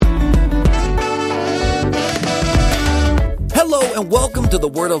and welcome to the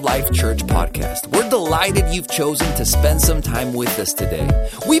Word of Life Church podcast. We're delighted you've chosen to spend some time with us today.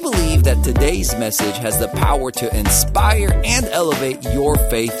 We believe that today's message has the power to inspire and elevate your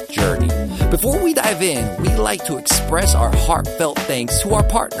faith journey. Before we dive in, we'd like to express our heartfelt thanks to our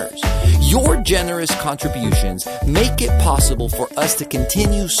partners. Your generous contributions make it possible for us to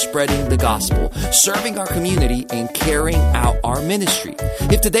continue spreading the gospel, serving our community, and carrying out our ministry.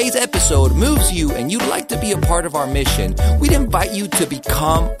 If today's episode moves you and you'd like to be a part of our mission, we'd invite you to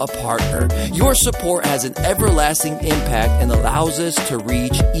become a partner. Your support has an everlasting impact and allows us to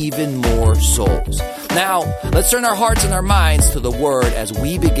reach even more souls. Now, let's turn our hearts and our minds to the Word as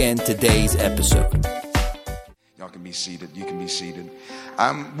we begin today's episode. Y'all can be seated. You can be seated.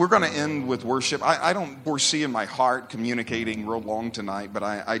 We're going to end with worship. I don't foresee in my heart communicating real long tonight, but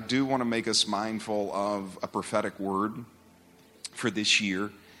I do want to make us mindful of a prophetic word for this year.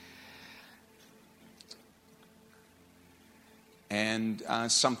 And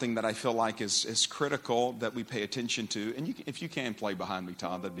something that I feel like is critical that we pay attention to. And if you can play behind me,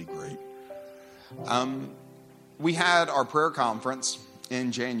 Todd, that'd be great. We had our prayer conference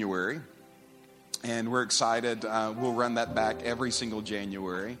in January, and we're excited. We'll run that back every single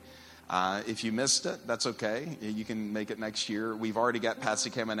January. If you missed it, that's okay. You can make it next year. We've already got Patsy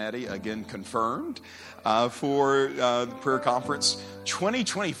Caminetti, again, confirmed for the prayer conference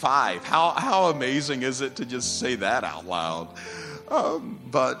 2025. How amazing is it to just say that out loud?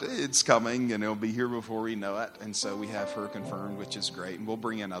 But it's coming, and it'll be here before we know it. And so we have her confirmed, which is great. And we'll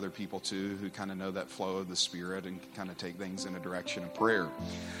bring in other people, too, who kind of know that flow of the Spirit and kind of take things in a direction of prayer.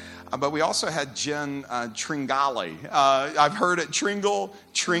 But we also had Jen Tringali. I've heard it Tringal,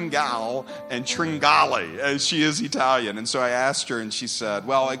 Tringal, and Tringali, as she is Italian. And so I asked her, and she said,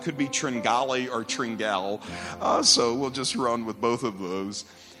 well, it could be Tringali or Tringal. So we'll just run with both of those.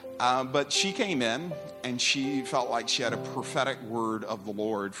 But she came in, and she felt like she had a prophetic word of the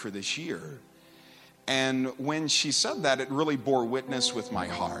Lord for this year. And when she said that, it really bore witness with my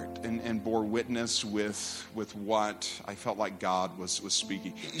heart and bore witness with what I felt like God was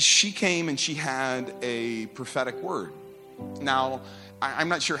speaking. She came and she had a prophetic word. Now, I'm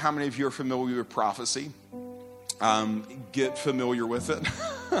not sure how many of you are familiar with prophecy. Get familiar with it.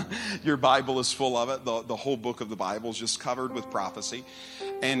 Your Bible is full of it. The whole book of the Bible is just covered with prophecy.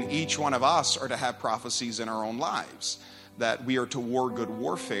 And each one of us are to have prophecies in our own lives, that we are to war good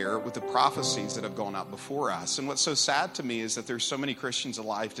warfare with the prophecies that have gone out before us. And what's so sad to me is that there's so many Christians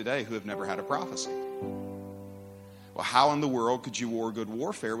alive today who have never had a prophecy. Well, how in the world could you war good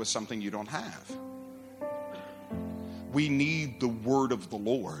warfare with something you don't have? We need the word of the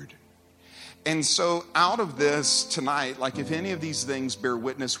Lord. And so out of this tonight, like if any of these things bear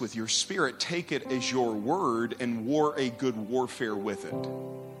witness with your spirit, take it as your word and war a good warfare with it.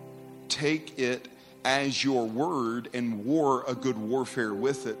 Take it as your word and war a good warfare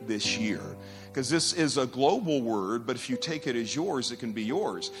with it this year. Because this is a global word, but if you take it as yours, it can be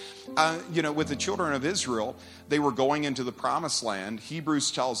yours. With the children of Israel, they were going into the promised land.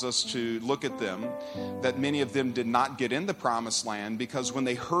 Hebrews tells us to look at them, that many of them did not get in the promised land because when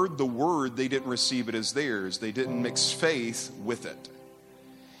they heard the word, they didn't receive it as theirs. They didn't mix faith with it.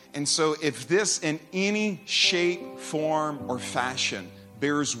 And so if this in any shape, form, or fashion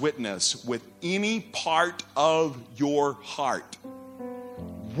bears witness with any part of your heart,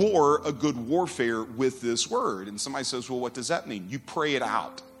 war a good warfare with this word. And somebody says, well, what does that mean? You pray it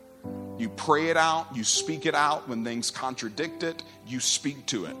out. You pray it out. You speak it out. When things contradict it, you speak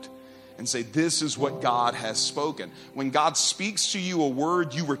to it and say, this is what God has spoken. When God speaks to you a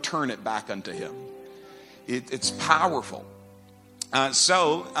word, you return it back unto him. It's powerful.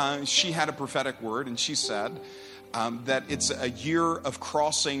 So she had a prophetic word, and she said that it's a year of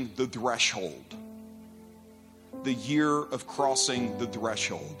crossing the threshold. The year of crossing the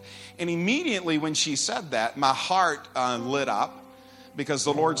threshold. And immediately when she said that, my heart lit up, because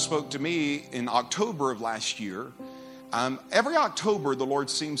the Lord spoke to me in October of last year. Every October, the Lord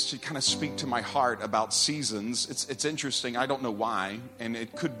seems to kind of speak to my heart about seasons. It's interesting. I don't know why, and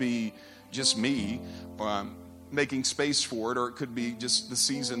it could be just me making space for it, or it could be just the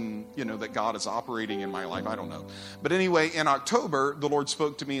season, that God is operating in my life. I don't know. But anyway, in October, the Lord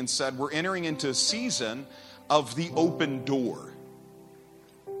spoke to me and said, we're entering into a season of the open door.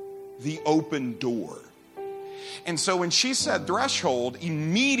 The open door. And so when she said threshold,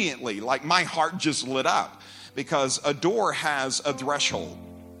 immediately, like my heart just lit up, because a door has a threshold.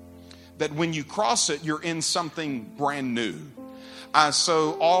 That when you cross it, you're in something brand new.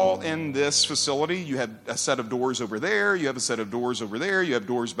 So all in this facility, you have a set of doors over there, you have a set of doors over there, you have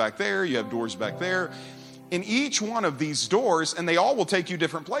doors back there, you have doors back there. in each one of these doors, and they all will take you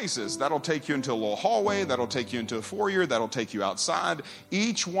different places. That'll take you into a little hallway, that'll take you into a foyer, that'll take you outside.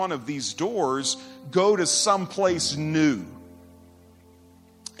 Each one of these doors go to some place new.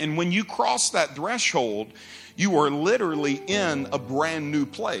 And when you cross that threshold, you are literally in a brand new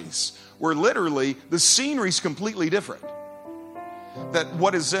place, where literally the scenery's completely different. That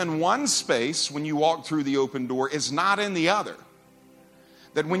what is in one space when you walk through the open door is not in the other.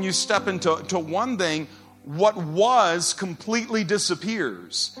 That when you step into one thing, what was completely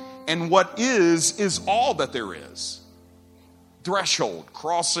disappears, and what is all that there is. Threshold,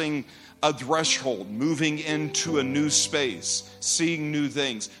 crossing a threshold, moving into a new space, seeing new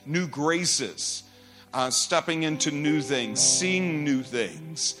things, new graces, stepping into new things, seeing new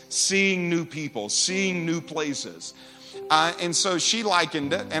people, seeing new places. And so she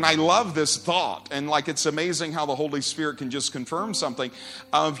likened it, and I love this thought. And like, it's amazing how the Holy Spirit can just confirm something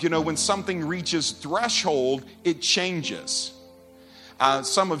of, when something reaches threshold, it changes.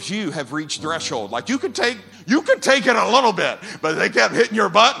 Some of you have reached threshold. Like, you could take it a little bit, but they kept hitting your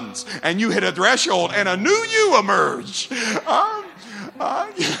buttons, and you hit a threshold, and a new you emerged.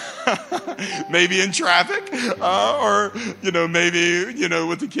 Maybe in traffic, or maybe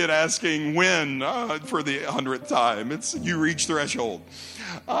with the kid asking when for the 100th time. It's you reach threshold,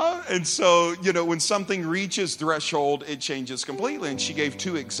 and so when something reaches threshold, it changes completely. And she gave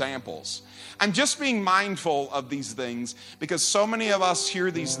 2 examples. I'm just being mindful of these things because so many of us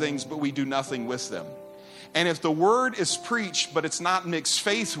hear these things, but we do nothing with them. And if the word is preached, but it's not mixed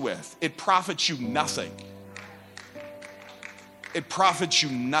faith with, it profits you nothing. It profits you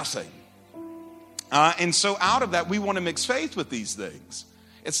nothing. And so out of that, we want to mix faith with these things.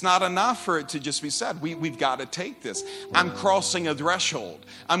 It's not enough for it to just be said. We've got to take this. I'm crossing a threshold.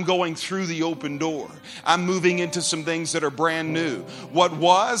 I'm going through the open door. I'm moving into some things that are brand new. What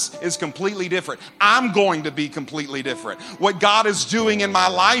was is completely different. I'm going to be completely different. What God is doing in my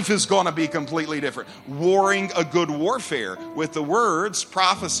life is going to be completely different. Warring a good warfare with the words,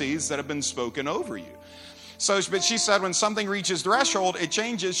 prophecies that have been spoken over you. So, but she said when something reaches threshold, it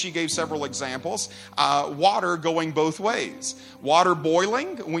changes. She gave several examples. Water going both ways. Water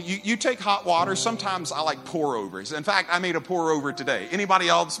boiling. When you take hot water, sometimes I like pour-overs. In fact, I made a pour-over today. Anybody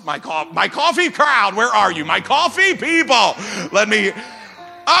else? My coffee crowd, where are you? My coffee people.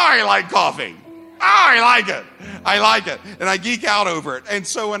 I like coffee. I like it. And I geek out over it. And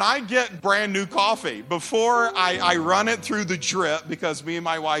so when I get brand new coffee, before I run it through the drip, because me and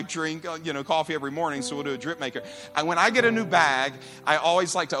my wife drink, coffee every morning, so we'll do a drip maker. And when I get a new bag, I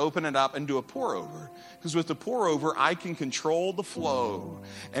always like to open it up and do a pour over. Because with the pour over, I can control the flow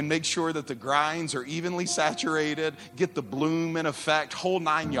and make sure that the grinds are evenly saturated, get the bloom in effect, whole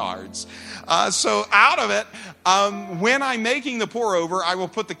 9 yards. So out of it, when I'm making the pour over, I will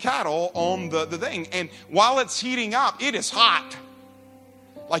put the kettle on the thing. And while it's heating up, it is hot.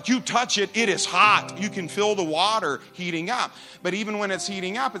 Like you touch it, it is hot. You can feel the water heating up. But even when it's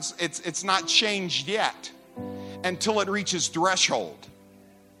heating up, it's not changed yet until it reaches threshold.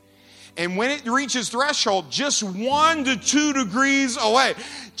 And when it reaches threshold, just 1 to 2 degrees away,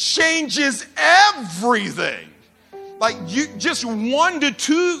 changes everything. Like you, just 1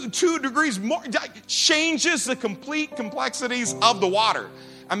 to 2 degrees more, changes the complete complexities of the water.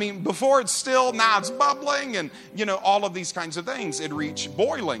 I mean, before it's still, now it's bubbling and, all of these kinds of things. It reached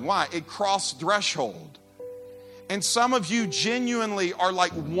boiling. Why? It crossed threshold. And some of you genuinely are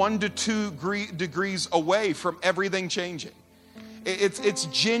like 1 to 2 degrees away from everything changing. It's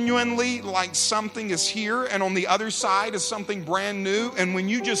genuinely like something is here and on the other side is something brand new. And when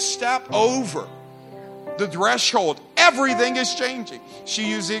you just step over the threshold, everything is changing. She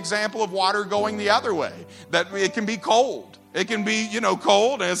used the example of water going the other way, that it can be cold. It can be,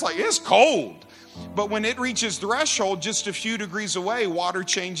 cold, and it's cold. But when it reaches threshold, just a few degrees away, water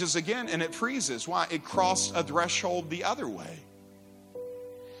changes again and it freezes. Why? It crossed a threshold the other way.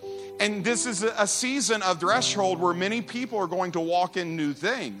 And this is a season of threshold where many people are going to walk in new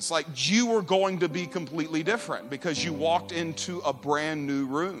things. Like you are going to be completely different because you walked into a brand new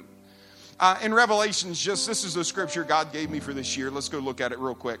room. In Revelations, this is the scripture God gave me for this year. Let's go look at it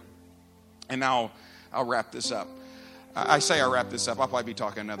real quick. And now I'll wrap this up. I say I'll wrap this up. I'll probably be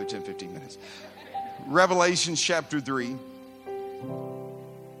talking another 10, 15 minutes. Revelation chapter 3.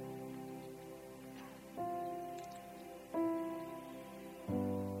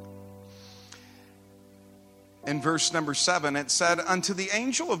 In verse number 7, it said, "Unto the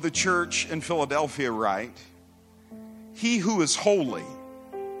angel of the church in Philadelphia write, He who is holy,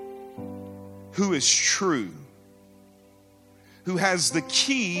 who is true, who has the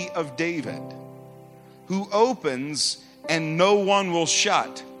key of David, who opens and no one will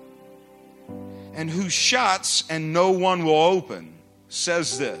shut, and who shuts and no one will open,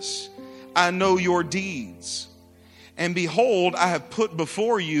 says this, I know your deeds. And behold, I have put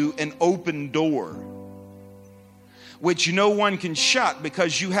before you an open door, which no one can shut,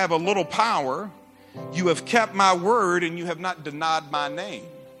 because you have a little power. You have kept my word, and you have not denied my name.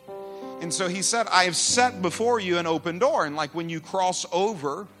 And so he said, I have set before you an open door. And like when you cross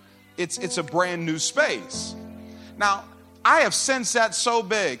over, it's a brand new space. Now, I have sensed that so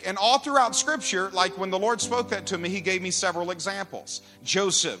big. And all throughout Scripture, like when the Lord spoke that to me, he gave me several examples.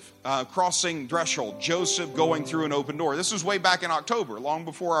 Joseph crossing threshold. Joseph going through an open door. This was way back in October, long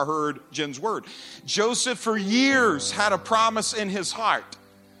before I heard Jen's word. Joseph for years had a promise in his heart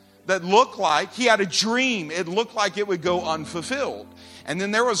that looked like, he had a dream. It looked like it would go unfulfilled. And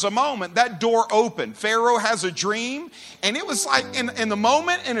then there was a moment, that door opened. Pharaoh has a dream, and it was like in the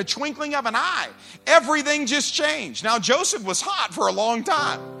moment, in a twinkling of an eye, everything just changed. Now, Joseph was hot for a long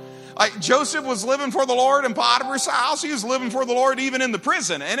time. Like Joseph was living for the Lord in Potiphar's house. He was living for the Lord even in the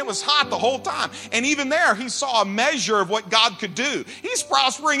prison, and it was hot the whole time. And even there, he saw a measure of what God could do. He's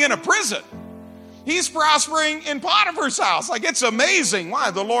prospering in a prison. He's prospering in Potiphar's house. Like, it's amazing why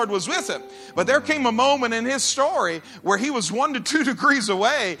the Lord was with him. But there came a moment in his story where he was 1 to 2 degrees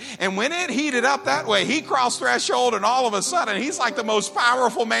away. And when it heated up that way, he crossed threshold, and all of a sudden, he's like the most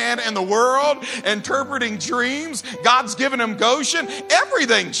powerful man in the world, interpreting dreams. God's given him Goshen.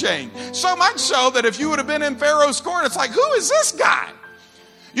 Everything changed. So much so that if you would have been in Pharaoh's court, it's like, who is this guy?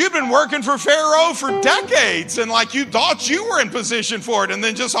 You've been working for Pharaoh for decades, and like you thought you were in position for it, and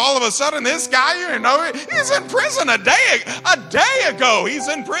then just all of a sudden this guy, you know, he's in prison a day ago. He's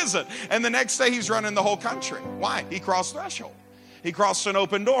in prison, and the next day he's running the whole country. Why? He crossed threshold. He crossed an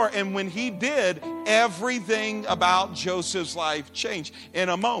open door, and when he did, everything about Joseph's life changed in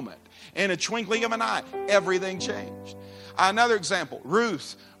a moment, in a twinkling of an eye. Everything changed. Another example: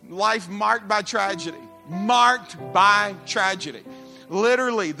 Ruth, life marked by tragedy. Marked by tragedy.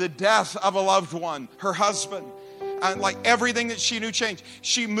 Literally, the death of a loved one, her husband, and like everything that she knew changed.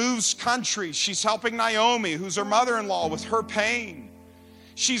 She moves countries. She's helping Naomi, who's her mother-in-law, with her pain.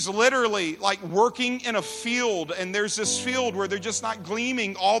 She's literally like working in a field, and there's this field where they're just not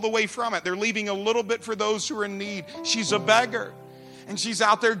gleaming all the way from it. They're leaving a little bit for those who are in need. She's a beggar, and she's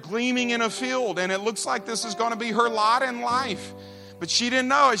out there gleaming in a field, and it looks like this is going to be her lot in life. But she didn't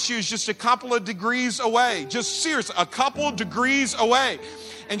know it. She was just a couple of degrees away. Just seriously, a couple of degrees away.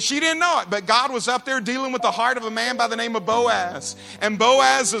 And she didn't know it. But God was up there dealing with the heart of a man by the name of Boaz. And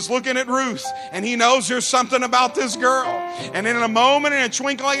Boaz is looking at Ruth. And he knows there's something about this girl. And in a moment, in a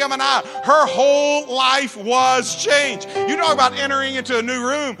twinkling of an eye, her whole life was changed. You talk about entering into a new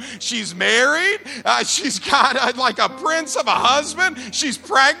room. She's married. She's got like a prince of a husband. She's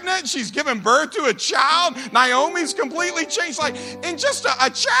pregnant. She's given birth to a child. Naomi's completely changed. Like in just a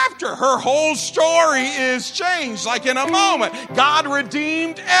chapter, her whole story is changed. Like in a moment, God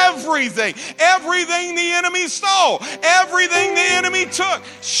redeemed everything. Everything the enemy stole. Everything the enemy took.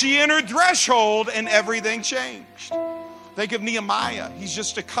 She entered threshold and everything changed. Think of Nehemiah. He's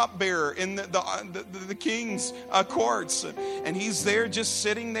just a cupbearer in the king's courts. And he's there just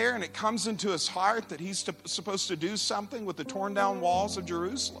sitting there, and it comes into his heart that he's supposed to do something with the torn down walls of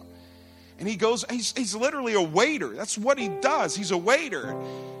Jerusalem. And he goes, he's literally a waiter. That's what he does. He's a waiter.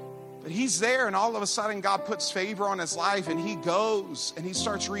 But he's there, and all of a sudden God puts favor on his life, and he goes and he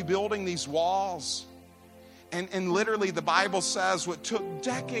starts rebuilding these walls. And literally the Bible says what took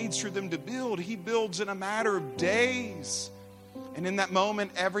decades for them to build, he builds in a matter of days. And in that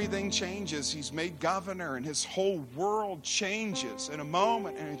moment, everything changes. He's made governor, and his whole world changes in a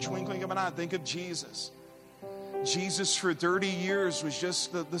moment, in a twinkling of an eye. Think of Jesus. Jesus for 30 years was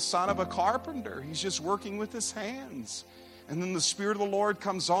just the son of a carpenter. He's just working with his hands. And then the Spirit of the Lord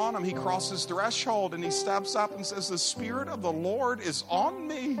comes on him. He crosses the threshold, and he steps up and says, the Spirit of the Lord is on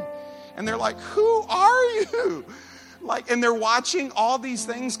me. And they're like, who are you? Like, and they're watching all these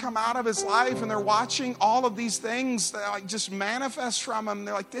things come out of his life, and they're watching all of these things that like just manifest from him.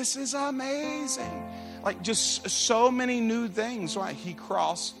 They're like, this is amazing. Like just so many new things. Why? He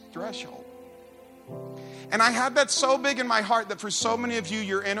crossed threshold. And I had that so big in my heart that for so many of you,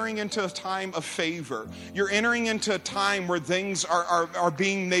 you're entering into a time of favor. You're entering into a time where things are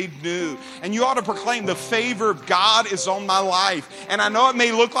being made new. And you ought to proclaim the favor of God is on my life. And I know it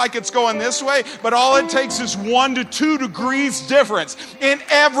may look like it's going this way, but all it takes is 1 to 2 degrees difference, and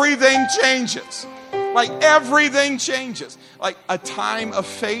everything changes. Like everything changes. Like a time of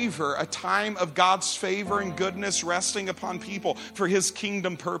favor, a time of God's favor and goodness resting upon people for his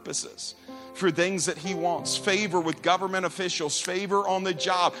kingdom purposes. for things that he wants. Favor with government officials, favor on the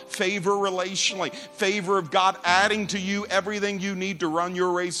job, favor relationally, favor of God adding to you everything you need to run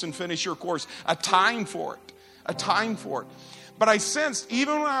your race and finish your course. A time for it. A time for it. But I sensed,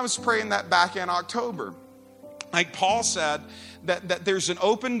 even when I was praying that back in October, like Paul said, that there's an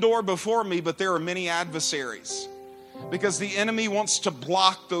open door before me, but there are many adversaries. Because the enemy wants to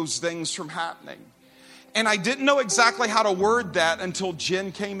block those things from happening. And I didn't know exactly how to word that until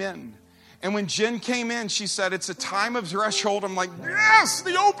Jen came in. And when Jen came in, she said, it's a time of threshold. I'm like, yes,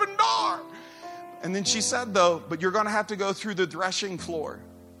 the open door. And then she said, though, but you're going to have to go through the threshing floor.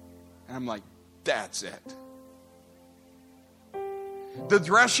 And I'm like, that's it. The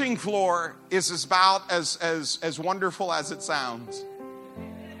threshing floor is about as wonderful as it sounds.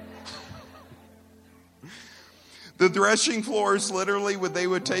 The threshing floor is literally where they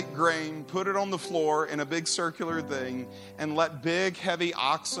would take grain, put it on the floor in a big circular thing, and let big, heavy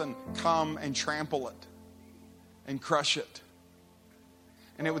oxen come and trample it and crush it.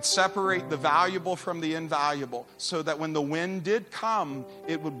 And it would separate the valuable from the invaluable, so that when the wind did come,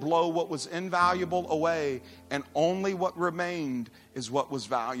 it would blow what was invaluable away, and only what remained is what was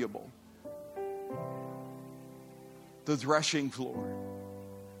valuable. The threshing floor.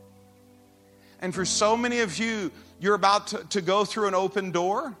 And for so many of you, you're about to go through an open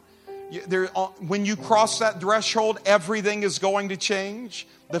door. When you cross that threshold, everything is going to change.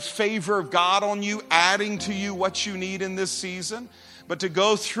 The favor of God on you, adding to you what you need in this season. But to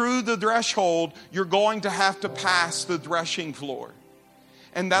go through the threshold, you're going to have to pass the threshing floor.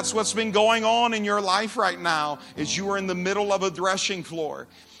 And that's what's been going on in your life right now, is you are in the middle of a threshing floor.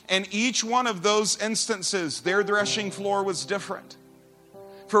 And each one of those instances, their threshing floor was different.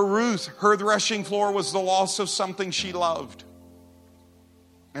 For Ruth, her threshing floor was the loss of something she loved.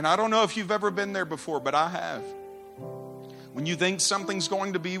 And I don't know if you've ever been there before, but I have. When you think something's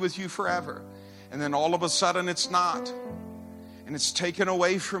going to be with you forever, and then all of a sudden it's not, and it's taken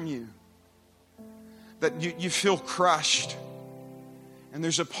away from you, that you feel crushed. And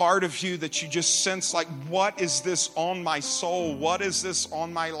there's a part of you that you just sense like, what is this on my soul? What is this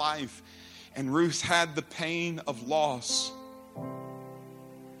on my life? And Ruth had the pain of loss.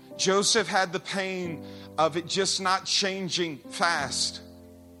 Joseph had the pain of it just not changing fast.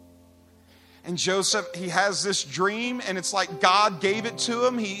 And Joseph, he has this dream, and it's like God gave it to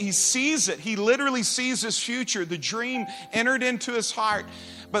him. He sees it. He literally sees his future. The dream entered into his heart.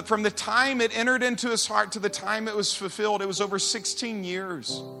 But from the time it entered into his heart to the time it was fulfilled, it was over 16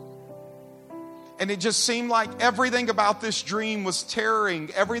 years. And it just seemed like everything about this dream was tearing.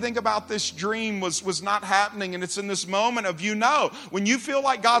 Everything about this dream was not happening. And it's in this moment of, when you feel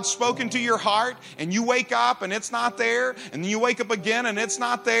like God's spoken to your heart and you wake up and it's not there, and then you wake up again and it's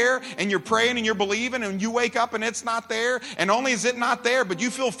not there, and you're praying and you're believing and you wake up and it's not there, and only is it not there, but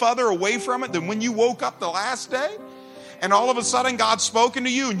you feel further away from it than when you woke up the last day. And all of a sudden God's spoken to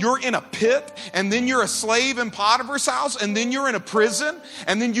you, and you're in a pit, and then you're a slave in Potiphar's house, and then you're in a prison,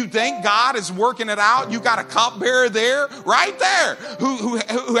 and then you think God is working it out. You got a cupbearer there, right there,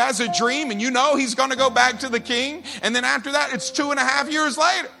 who has a dream, and he's going to go back to the king. And then after that, it's 2.5 years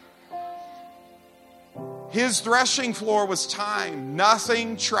later. His threshing floor was time.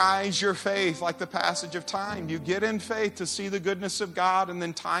 Nothing tries your faith like the passage of time. You get in faith to see the goodness of God, and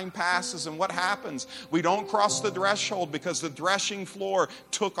then time passes, and what happens? We don't cross the threshold because the threshing floor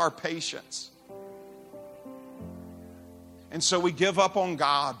took our patience. And so we give up on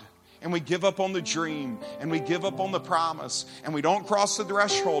God, and we give up on the dream, and we give up on the promise, and we don't cross the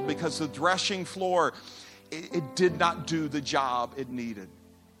threshold because the threshing floor, it did not do the job it needed.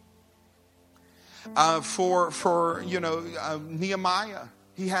 Nehemiah,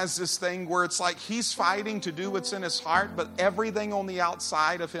 he has this thing where it's like he's fighting to do what's in his heart, but everything on the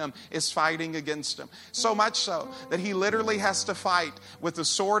outside of him is fighting against him. So much so that he literally has to fight with a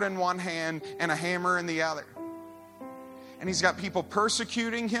sword in one hand and a hammer in the other. And he's got people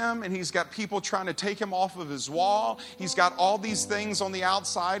persecuting him, and he's got people trying to take him off of his wall. He's got all these things on the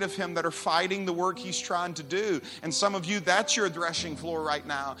outside of him that are fighting the work he's trying to do. And some of you, that's your threshing floor right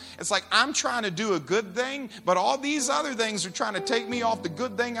now. It's like, I'm trying to do a good thing, but all these other things are trying to take me off the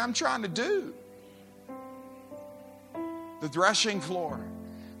good thing I'm trying to do. The threshing floor.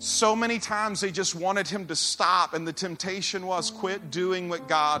 So many times they just wanted him to stop, and the temptation was, quit doing what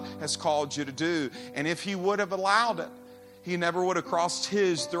God has called you to do. And if he would have allowed it, he never would have crossed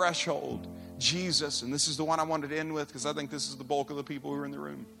his threshold. Jesus, and this is the one I wanted to end with because I think this is the bulk of the people who are in the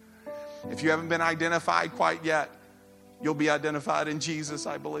room. If you haven't been identified quite yet, you'll be identified in Jesus,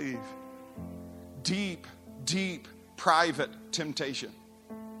 I believe. Deep, deep, private temptation.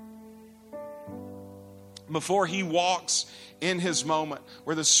 before he walks in his moment,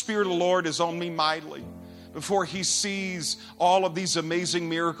 where the Spirit of the Lord is on me mightily, before he sees all of these amazing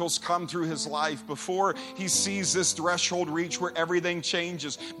miracles come through his life, before he sees this threshold reach where everything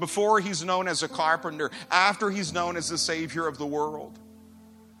changes, before he's known as a carpenter, after he's known as the Savior of the world.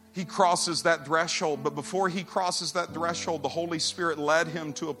 He crosses that threshold, but before he crosses that threshold, the Holy Spirit led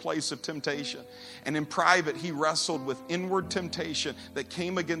him to a place of temptation. And in private, he wrestled with inward temptation that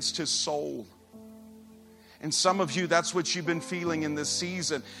came against his soul. And some of you, that's what you've been feeling in this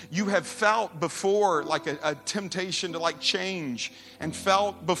season. You have felt before like a temptation to like change, and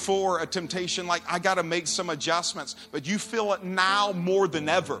felt before a temptation like I got to make some adjustments, but you feel it now more than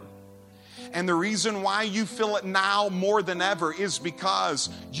ever. And the reason why you feel it now more than ever is because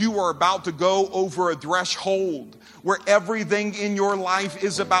you are about to go over a threshold where everything in your life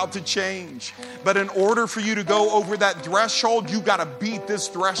is about to change. But in order for you to go over that threshold, you got to beat this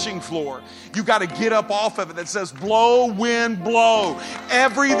threshing floor. You got to get up off of it that says, blow, wind, blow.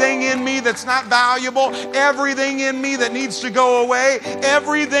 Everything in me that's not valuable, everything in me that needs to go away,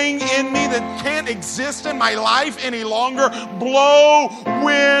 everything in me that can't exist in my life any longer, blow,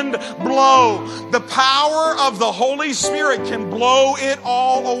 wind, blow. The power of the Holy Spirit can blow it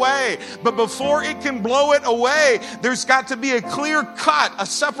all away. But before it can blow it away, there's got to be a clear cut, a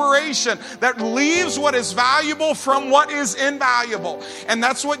separation that leaves what is valuable from what is invaluable. And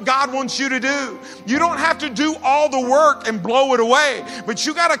that's what God wants you to do. You don't have to do all the work and blow it away, but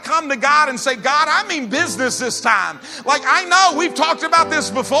you got to come to God and say, God, I mean business this time. Like, I know we've talked about this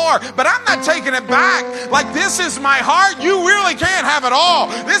before, but I'm not taking it back. Like, this is my heart. You really can't have it all.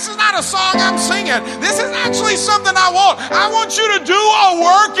 This is not a song I'm singing. This is actually something I want. I want you to do a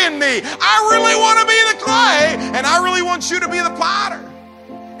work in me. I really want to be the clay, and I really want you to be the potter.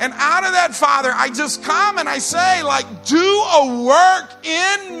 And out of that, Father, I just come and I say, like, do a work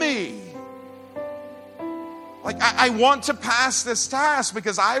in me. Like, I want to pass this task,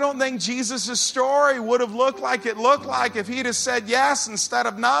 because I don't think Jesus' story would have looked like it looked like if he'd have said yes instead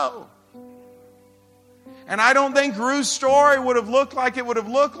of no. And I don't think Ruth's story would have looked like it would have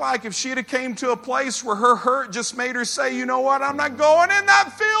looked like if she'd have came to a place where her hurt just made her say, you know what, I'm not going in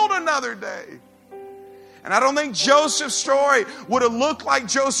that field another day. And I don't think Joseph's story would have looked like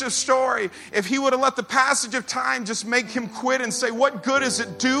Joseph's story if he would have let the passage of time just make him quit and say, what good is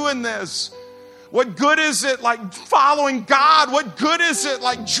it doing this? What good is it like following God? What good is it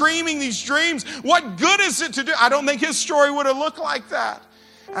like dreaming these dreams? What good is it to do? I don't think his story would have looked like that.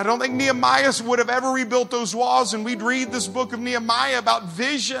 I don't think Nehemiah would have ever rebuilt those walls, and we'd read this book of Nehemiah about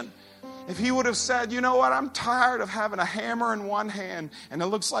vision. If he would have said, you know what, I'm tired of having a hammer in one hand and it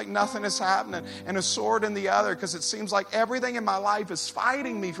looks like nothing is happening, and a sword in the other, because it seems like everything in my life is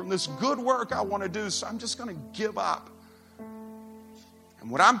fighting me from this good work I want to do, so I'm just going to give up. And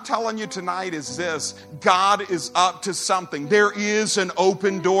what I'm telling you tonight is this: God is up to something. There is an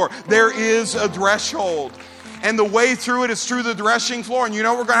open door. There is a threshold. And the way through it is through the threshing floor. And you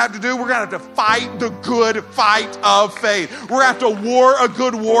know what we're going to have to do? We're going to have to fight the good fight of faith. We're going to have to war a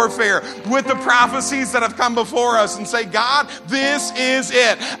good warfare with the prophecies that have come before us and say, God, this is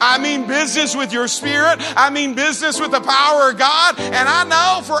it. I mean business with your Spirit. I mean business with the power of God. And I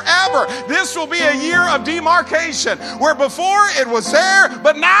know forever this will be a year of demarcation, where before it was there,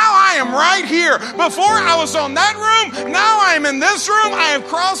 but now I am right here. Before I was on that room, now I am in this room. I have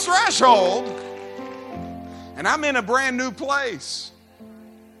crossed threshold. And I'm in a brand new place.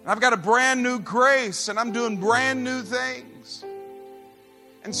 I've got a brand new grace, and I'm doing brand new things.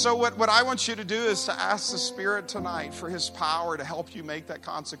 And so what I want you to do is to ask the Spirit tonight for His power to help you make that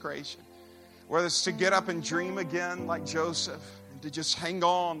consecration. Whether it's to get up and dream again like Joseph, and to just hang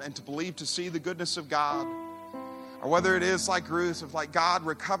on and to believe, to see the goodness of God. Or whether it is like Ruth, of like, God,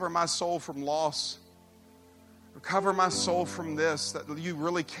 recover my soul from loss. Recover my soul from this, that you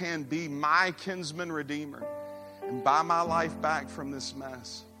really can be my kinsman redeemer and buy my life back from this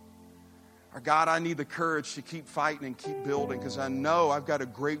mess. Or God, I need the courage to keep fighting and keep building, because I know I've got a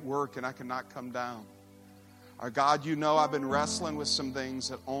great work and I cannot come down. Or God, you know I've been wrestling with some things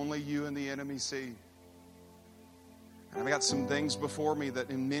that only you and the enemy see. And I've got some things before me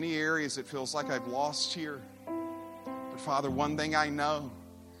that in many areas it feels like I've lost here. But Father, one thing I know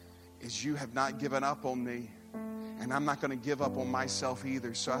is you have not given up on me. And I'm not going to give up on myself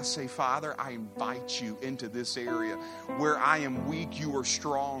either. So I say, Father, I invite you into this area. Where I am weak, you are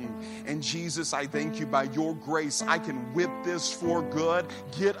strong. And Jesus, I thank you, by your grace, I can whip this for good,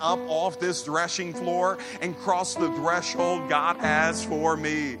 get up off this threshing floor, and cross the threshold God has for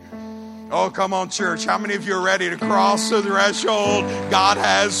me. Oh, come on, church. How many of you are ready to cross the threshold God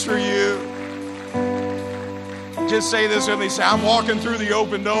has for you? Just say this with me. Say, I'm walking through the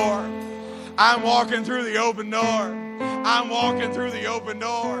open door. I'm walking through the open door. I'm walking through the open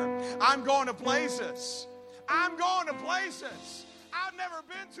door. I'm going to places. I'm going to places I've never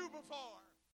been to before.